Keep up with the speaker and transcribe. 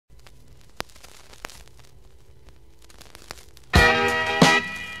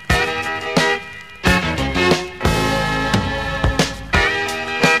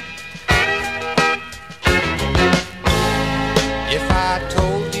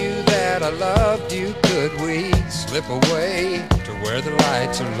loved you, could we slip away to where the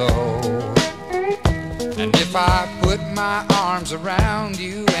lights are low? And if I put my arms around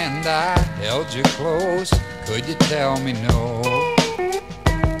you and I held you close, could you tell me no?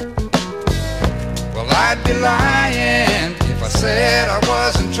 Well, I'd be lying if I said I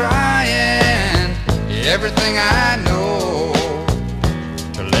wasn't trying everything I know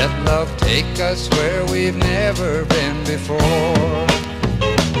to let love take us where we've never been before.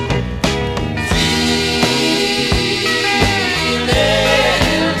 Feelings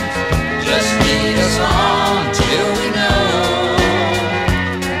just lead us on till we know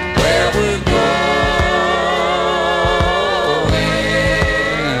where we're going.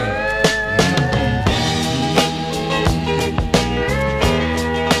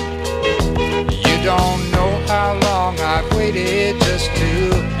 You don't know how long I've waited just to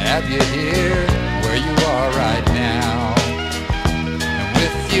have you here where you are right now. And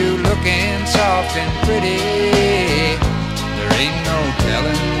with you looking soft and pretty, there ain't no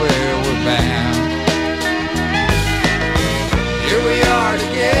telling where we're bound. Here we are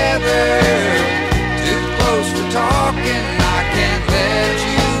together, too close for talking, I can't let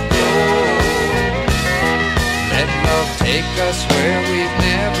you go. Let love take us where we've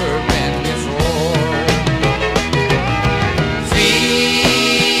never been before. Feelings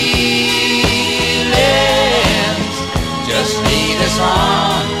just lead us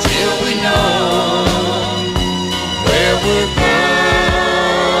on till we know where we're going.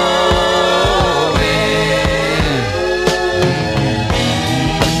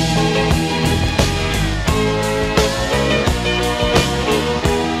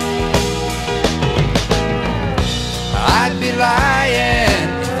 I'd be lying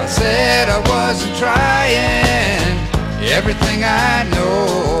if I said I wasn't trying everything I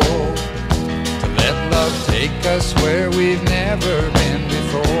know to let love take us where we've never been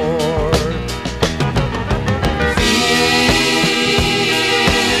before. Feelings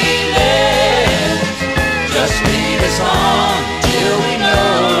just lead us on till we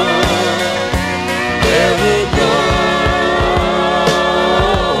know where we're going.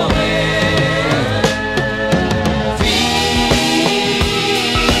 Feelings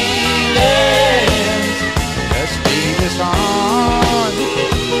just lead us on.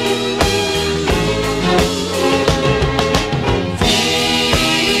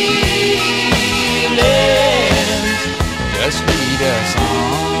 Feelings just lead us on.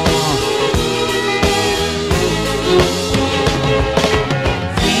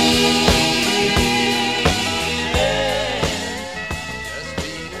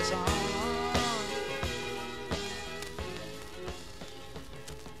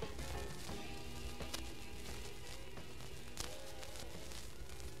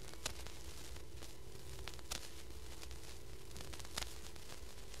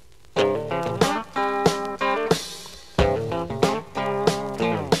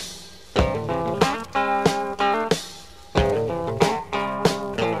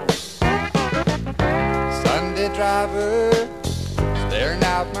 Driver, staring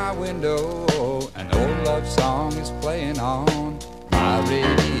out my window, an old love song is playing on my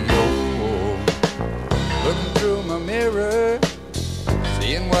radio. Looking through my mirror,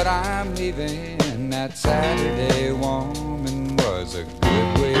 seeing what I'm leaving. That Saturday woman was a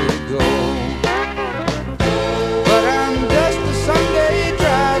good way to go. But I'm just a Sunday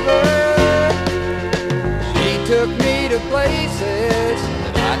driver. She took me to places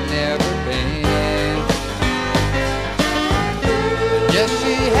that I'd never been. Yes,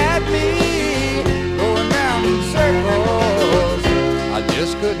 she had me going round in circles. I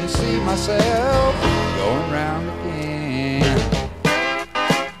just couldn't see myself going round again.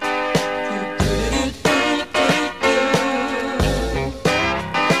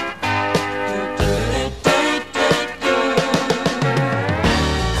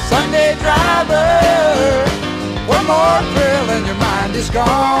 Sunday driver, one more thrill and your mind is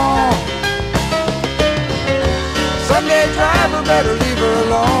gone. Sunday driver, better leave her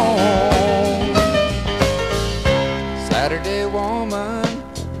alone. Saturday woman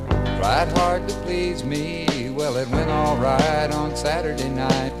tried hard to please me. Well, it went all right on Saturday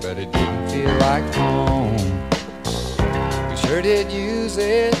night, but it didn't feel like home. We sure did use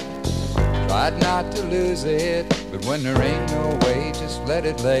it, tried not to lose it, but when there ain't no way, just let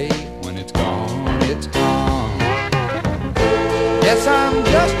it lay. When it's gone, it's gone. Yes, I'm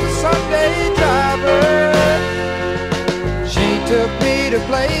just a Sunday driver. She took me to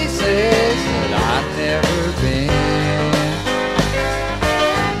places that I've never been.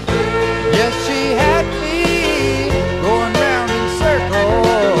 Yes, she had me going round in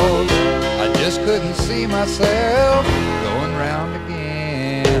circles. I just couldn't see myself going round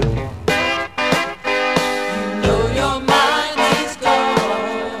again.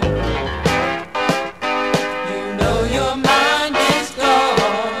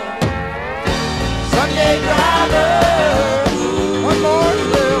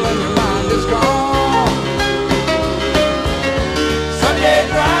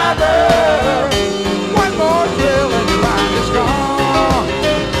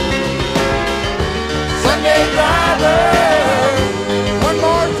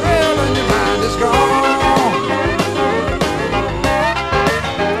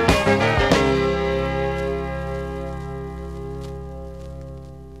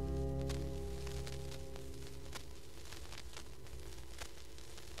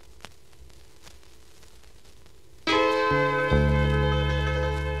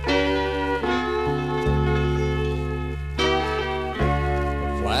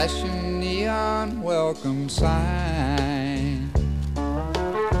 welcome sign,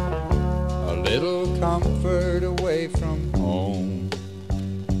 a little comfort away from home.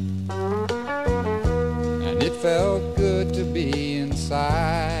 And it felt good to be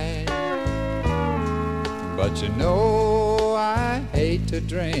inside, but you know I hate to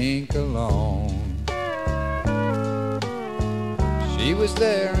drink alone. She was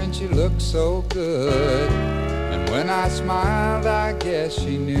there and she looked so good, and when I smiled I guess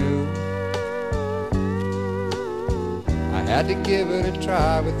she knew. I had to give it a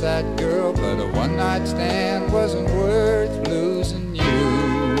try with that girl, but a one-night stand wasn't worth losing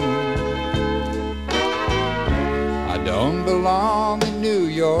you. I don't belong in New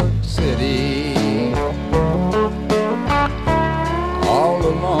York City, all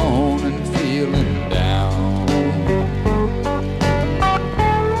alone and feeling down.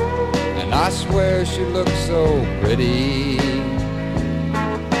 And I swear she looked so pretty,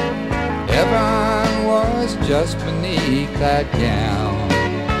 heaven was just beneath that gown.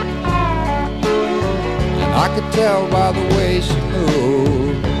 And I could tell by the way she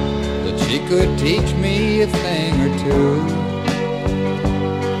moved that she could teach me a thing or two.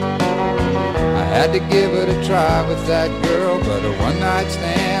 I had to give it a try with that girl, but a one-night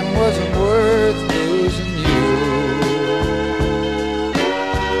stand wasn't worth losing you.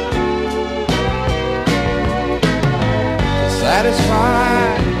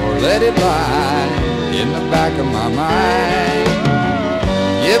 Satisfied or let it lie in the back of my mind,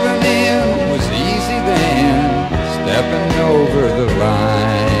 giving in was easy then, stepping over the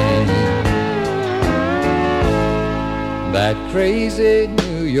line. That crazy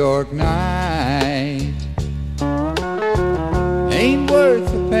New York night ain't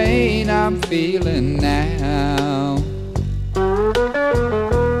worth the pain I'm feeling now.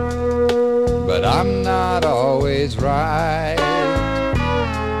 But I'm not always right,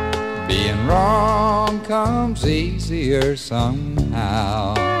 being wrong comes easier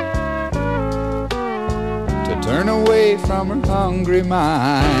somehow. To turn away from her hungry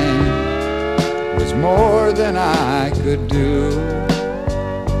mind was more than I could do.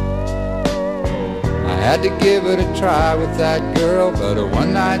 I had to give it a try with that girl, but a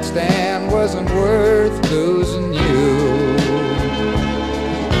one-night stand wasn't worth losing you.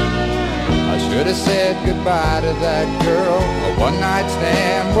 I should have said goodbye to that girl, a one-night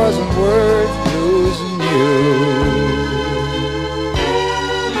stand wasn't worth losing you.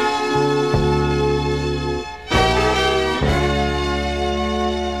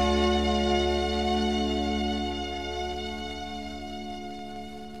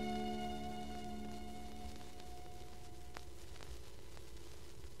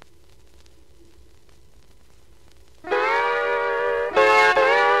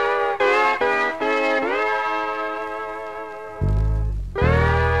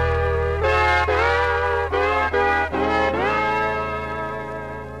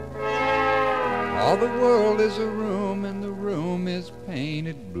 All the world is a room, and the room is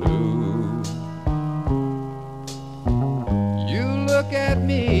painted blue. You look at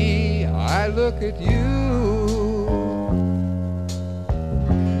me, I look at you.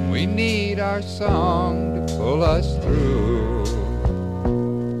 We need our song to pull us through,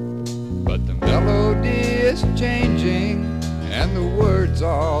 but the melody is changing and the words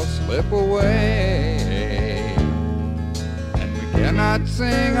all slip away. Cannot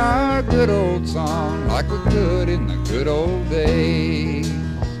sing our good old song like we could in the good old days.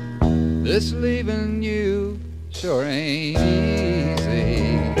 This leaving you sure ain't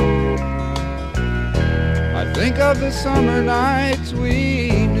easy. I think of the summer nights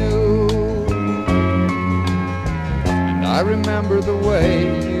we knew, and I remember the way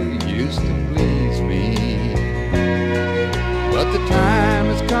you used to please me. But the time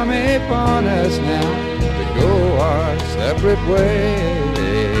has come upon us now to go our separate ways,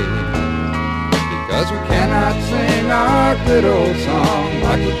 because we cannot sing our good old song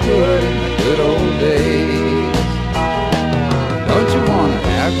like we could in the good old days. Don't you want to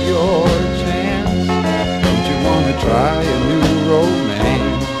have your chance? Don't you want to try a new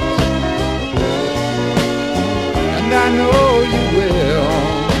romance? And I know you will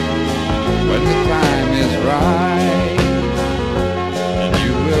when the time is right, and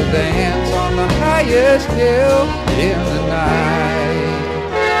you will dance on the highest hill in the night.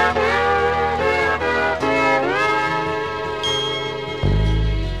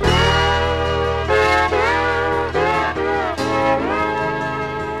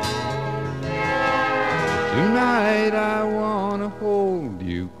 Tonight I want to hold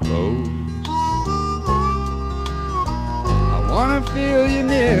you close. I want to feel you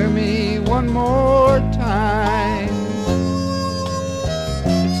near me one more time.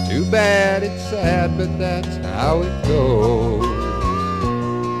 It's too bad, it's sad, but that's how it goes.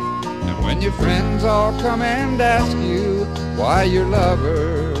 And when your friends all come and ask you why your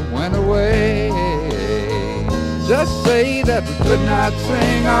lover went away, just say that we could not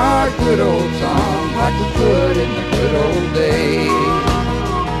sing our good old song like we could in the good old days.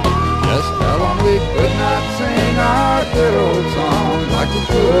 Just tell them we could not sing our good old song like we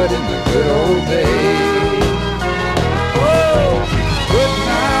could in the good old days. Oh, we could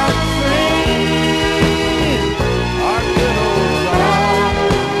not sing our good old song.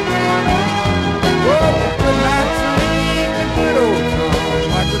 Oh, we could not sing the good old song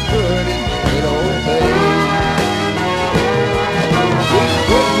like we could in the good old days. We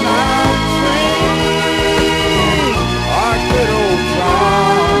could not sing our good old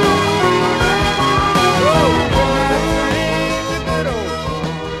song. Oh, we could not sing the good old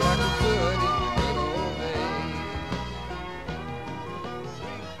song like we could in the good old days.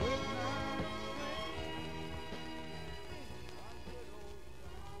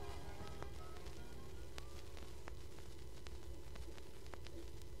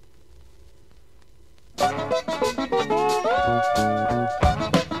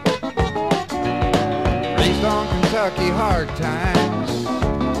 Raised on Kentucky hard times,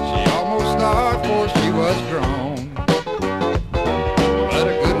 she almost starved before she was grown. But a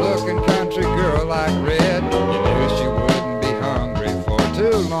good-looking country girl like Red, you knew she wouldn't be hungry for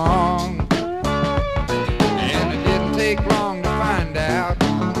too long. And it didn't take long to find out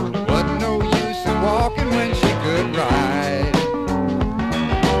there wasn't no use in walking when she could ride.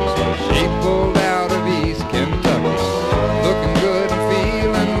 So she pulled out of East Kentucky, looking good and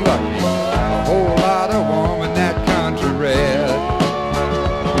feeling lucky. A whole lot of woman, that country red.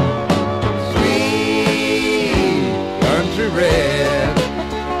 Sweet country red.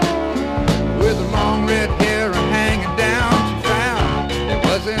 With her long red hair and hanging down, she found it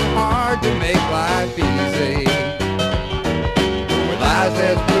wasn't hard to make life easy. With eyes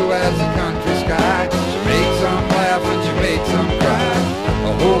as blue as the country sky, she made some laugh and she made some cry.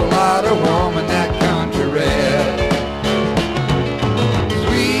 A whole lot of woman, that country red.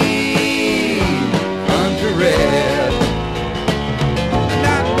 Sweet country red. And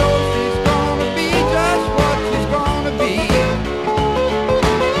I know she's gonna be just what she's gonna be.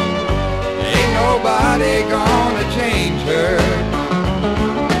 Ain't nobody gonna change her.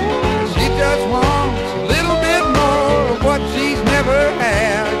 She just wants a little bit more of what she's never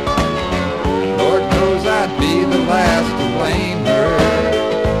had. Lord knows I'd be the last to blame her.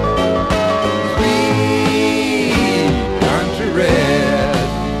 Sweet country red.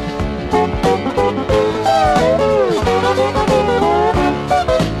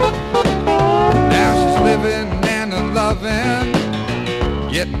 Now she's living and a loving,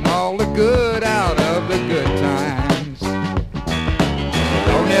 getting all the good out of the good times.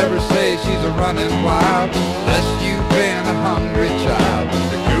 Don't ever say she's a running wild, unless you've been a hungry child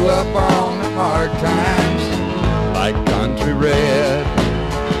that grew up on the hard times like country red.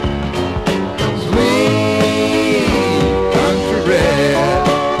 Sweet country red.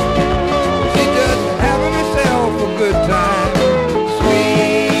 She's just having herself a good time.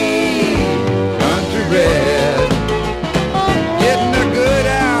 Sweet country red. Getting the good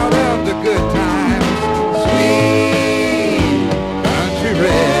out of the good times. Sweet country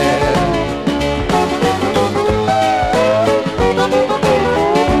red.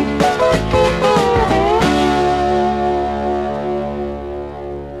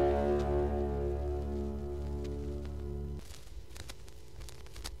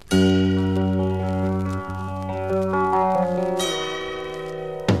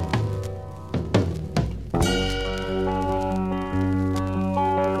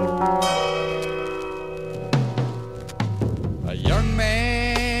 A young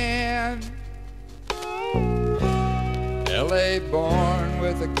man, L.A. born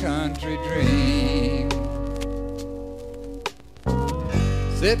with a country dream,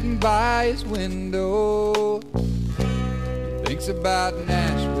 sitting by his window, thinks about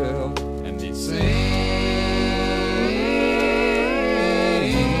Nashville and he sings.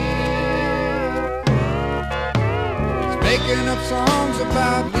 He's making up songs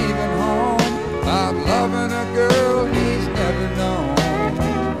about leaving home, about loving a girl he's never known,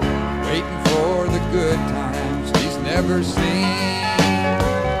 waiting for the good times he's never seen.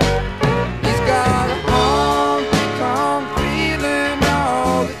 He's got a honky-tonk feeling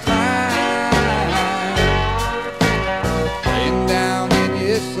all the time, laying down in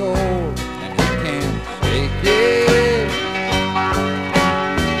his soul, and he can't shake it.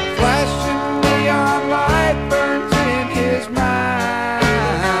 A flashing neon light burns in his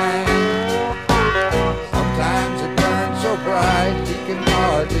mind. Sometimes it burns so bright he can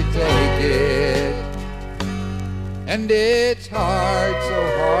hardly take And it's hard, so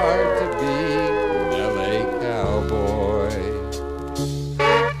hard to be an LA cowboy.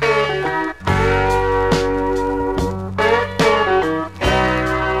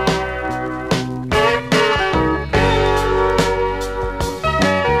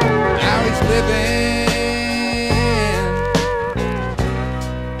 Now he's living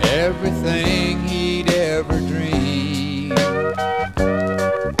everything he'd ever dreamed.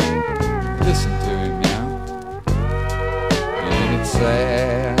 Listen to him now. And it's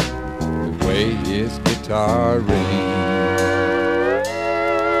sad the way his guitar rings.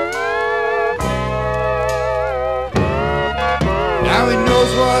 Now he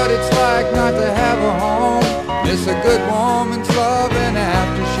knows what it's like not to have a home, miss a good woman's loving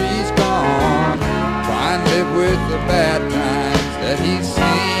after she's gone, try and live with the bad times that he's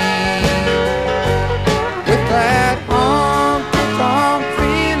seen, with that honky-tonk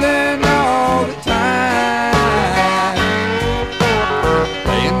feeling all the time,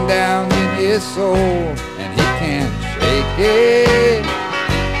 laying down in his soul and he can't shake it.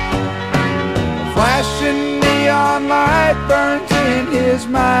 A flashing neon light burns in his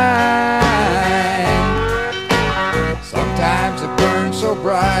mind. Sometimes it burns so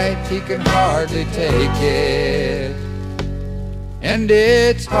bright he can hardly take it. And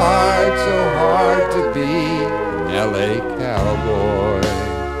it's hard, so hard to be an LA cowboy.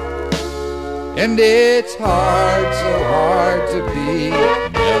 And it's hard, so hard to be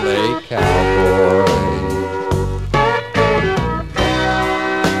an LA cowboy.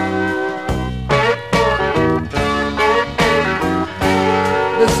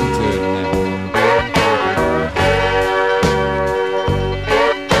 Listen to it now.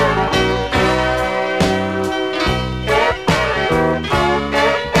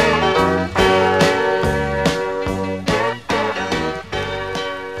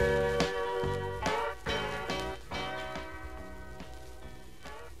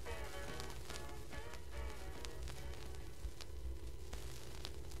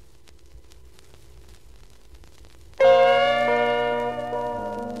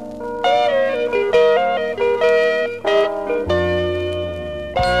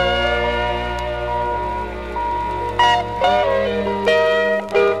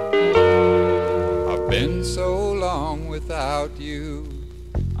 Been so long without you,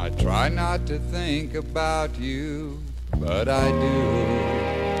 I try not to think about you, but I do,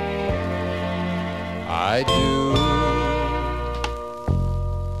 I do.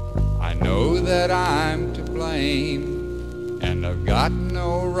 I know that I'm to blame, and I've got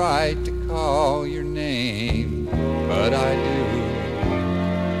no right to call your name, but I do,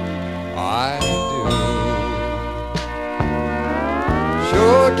 I do.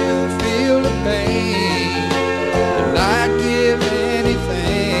 Sure do feel the pain, and I'd give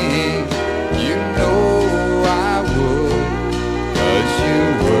anything, you know I would, 'cause you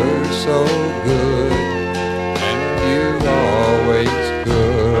were so good, and you always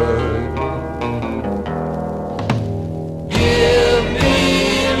could. Give me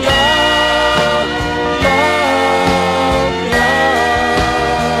love, love, love.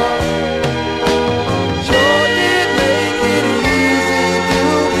 Sure did make it easy to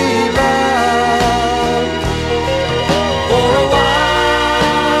be loved for a while.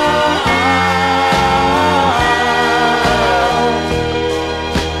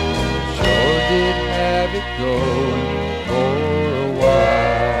 Sure did have it going for a while.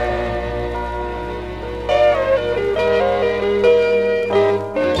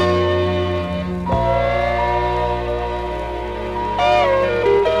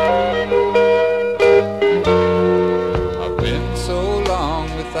 I've been so long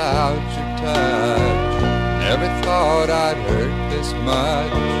without your touch, never thought I'd hurt this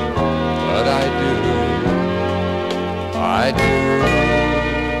much, but I do, I do.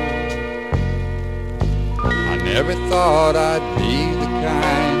 I never thought I'd be the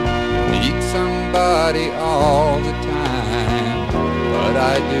kind to need somebody all the time, but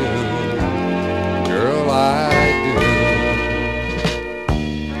I do, girl, I do.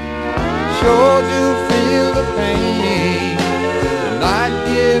 Sure do feel the pain, and I'd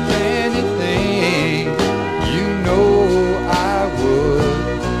give anything, you know I would,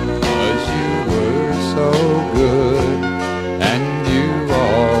 'cause you were so good, and you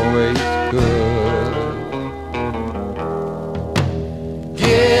always could.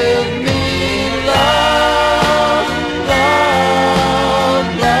 Give me love, love,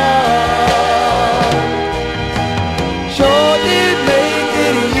 love. Sure did make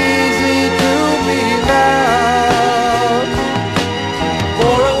it easy to be loved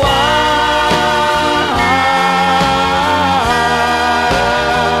for a while.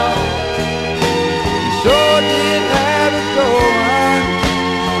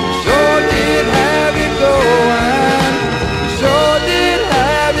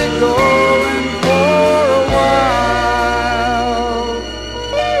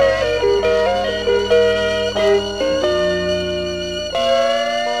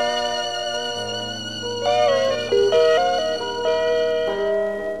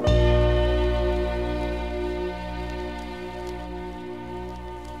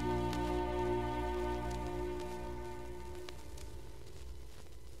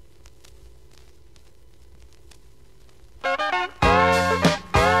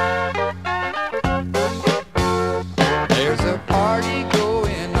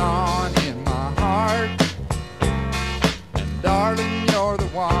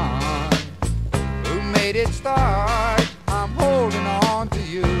 made it start. I'm holding on to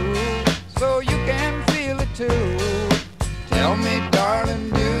you so you can feel it too. Tell me, darling,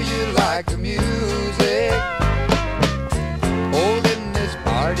 do you like the music? Holding this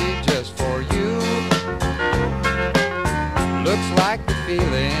party just for you. Looks like the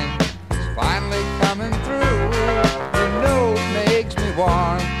feeling is finally coming through. You know it makes me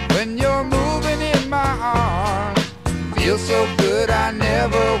warm when you're moving in my arms. Feels so good I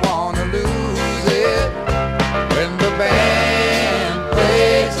never want to lose it. When the band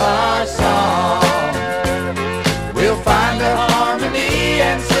plays our song, we'll find a harmony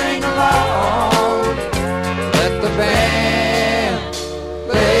and sing along. Let the band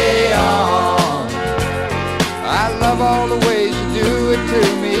play on. I love all the ways you do it to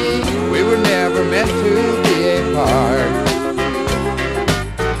me. We were never meant to be apart.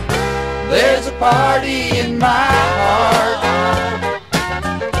 There's a party in my heart.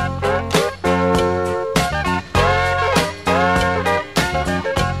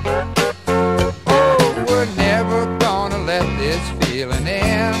 Oh, we're never gonna let this feeling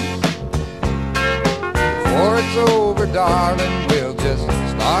end. Before it's over, darling, we'll just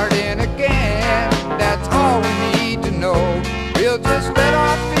start in again. That's all we need to know. We'll just let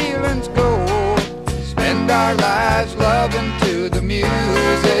our feelings go. Spend our lives loving to the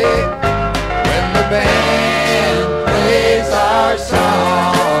music. When the band plays our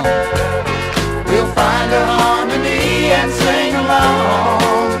song, we'll find a harmony and sing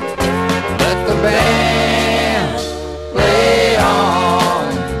along. Let the band play on.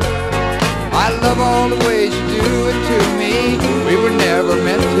 I love all the ways you do it to me. We were never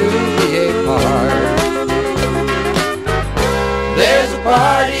meant to be apart. There's a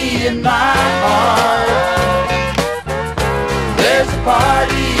party in my heart. There's a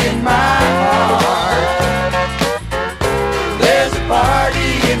party in my heart. There's a party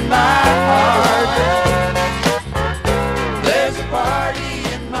in my heart. There's a party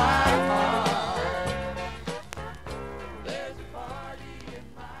in my heart. There's a party in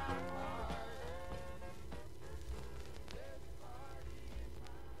my heart.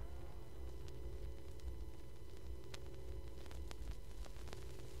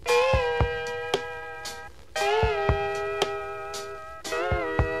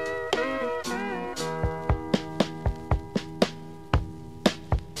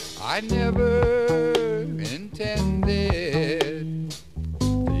 I never intended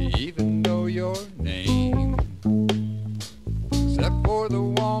to even know your name, except for the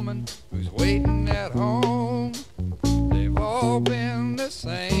woman who's waiting at home. They've all been the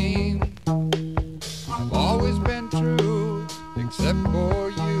same. I've always been true, except for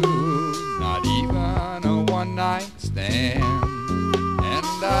you. Not even a one-night stand.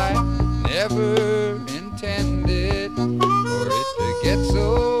 And I never intended for it to get so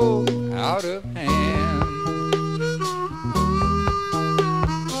out of hand.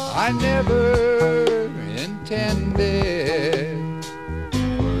 I never intended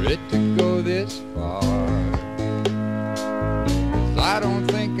for it to go this far, 'cause I don't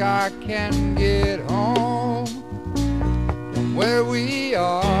think I can get home from where we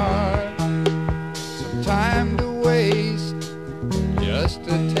are. Some time to waste, just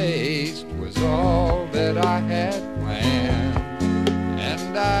a taste was all that I had planned.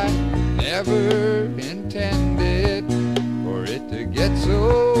 And I never intended for it to get so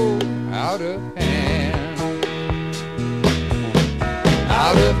out of hand.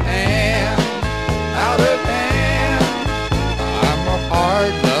 Out of hand, out of hand. I'm a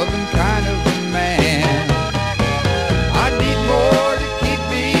hard-loving kind of a man. I need more to keep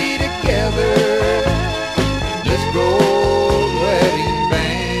me together than this gold wedding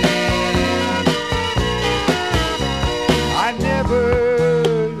band. I never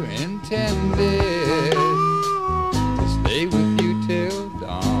intended to stay with you till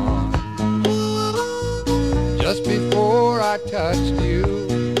dawn. Just before I touched you,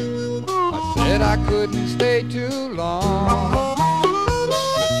 I said I couldn't stay too long.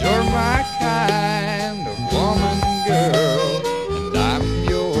 But you're my kind of woman, girl, and I'm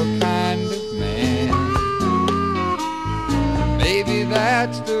your kind of man. Maybe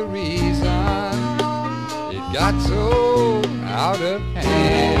that's the reason it got so out of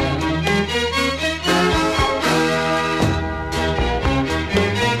hand.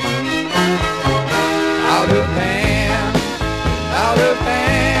 Out of hand, out of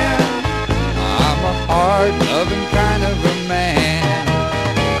hand. I'm a hard-loving kind of a man.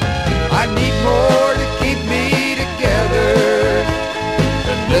 I need more to keep me together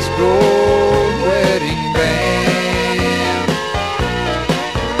than this gold wedding band.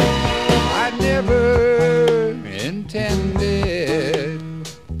 I never intended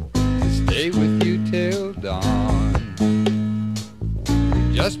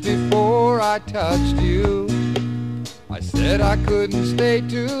Just before I touched you, I said I couldn't stay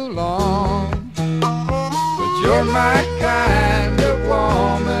too long. But you're my kind of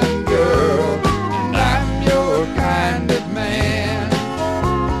woman, girl, and I'm your kind of man.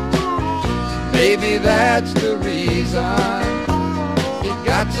 Maybe that's the reason it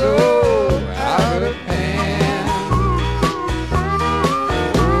got so out of hand.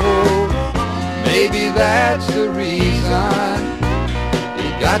 Oh, maybe that's the reason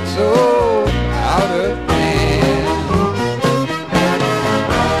it got so out of hand.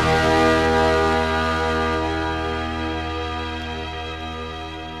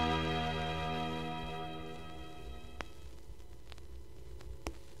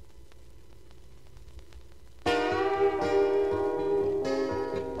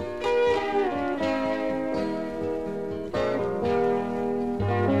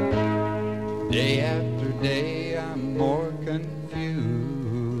 Day after day I'm more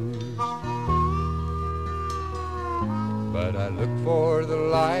confused, but I look for the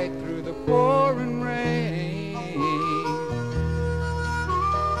light through the pouring rain.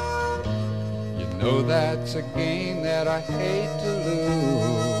 You know that's a game that I hate to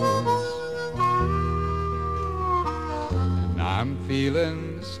lose, and I'm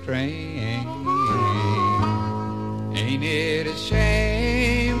feeling the strain. Ain't it a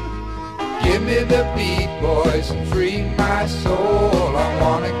shame? Give me the beat, boys, and free my soul. I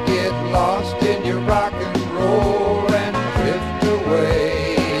wanna get lost in your rock and roll and drift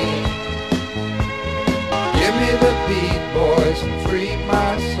away. Give me the beat, boys, and free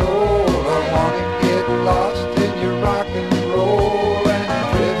my soul. I wanna get lost in your rock and roll and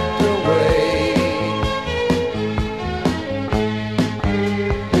drift away.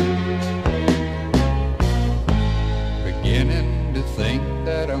 Beginning to think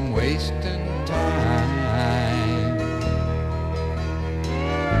that I'm wasting time.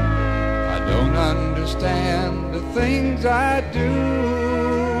 I don't understand the things I do.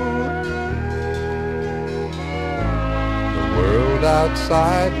 The world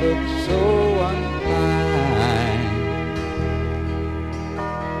outside looks so unkind,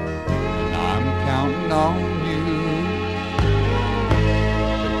 and I'm counting on you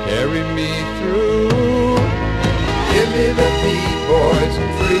to carry me through. Give me the beat, boys,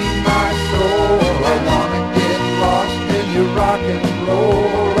 and free my soul. I wanna get lost in your rock and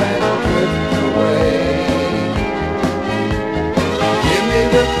roll and drift away. Give me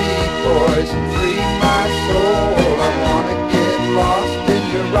the beat, boys, and free my soul. I wanna get lost in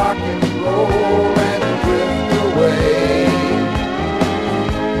your rock and roll and drift away.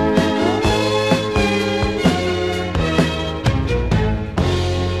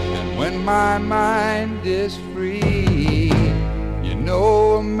 And when my mind is free, you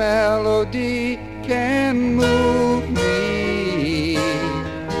know a melody can move me.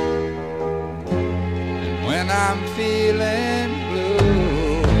 And when I'm feeling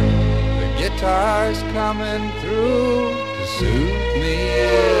blue, the guitar's coming through to soothe me.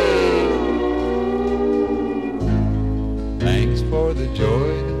 Thanks for the joy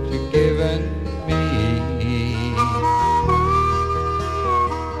that you've given me.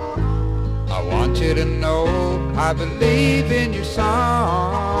 I want you to know I believe in your song.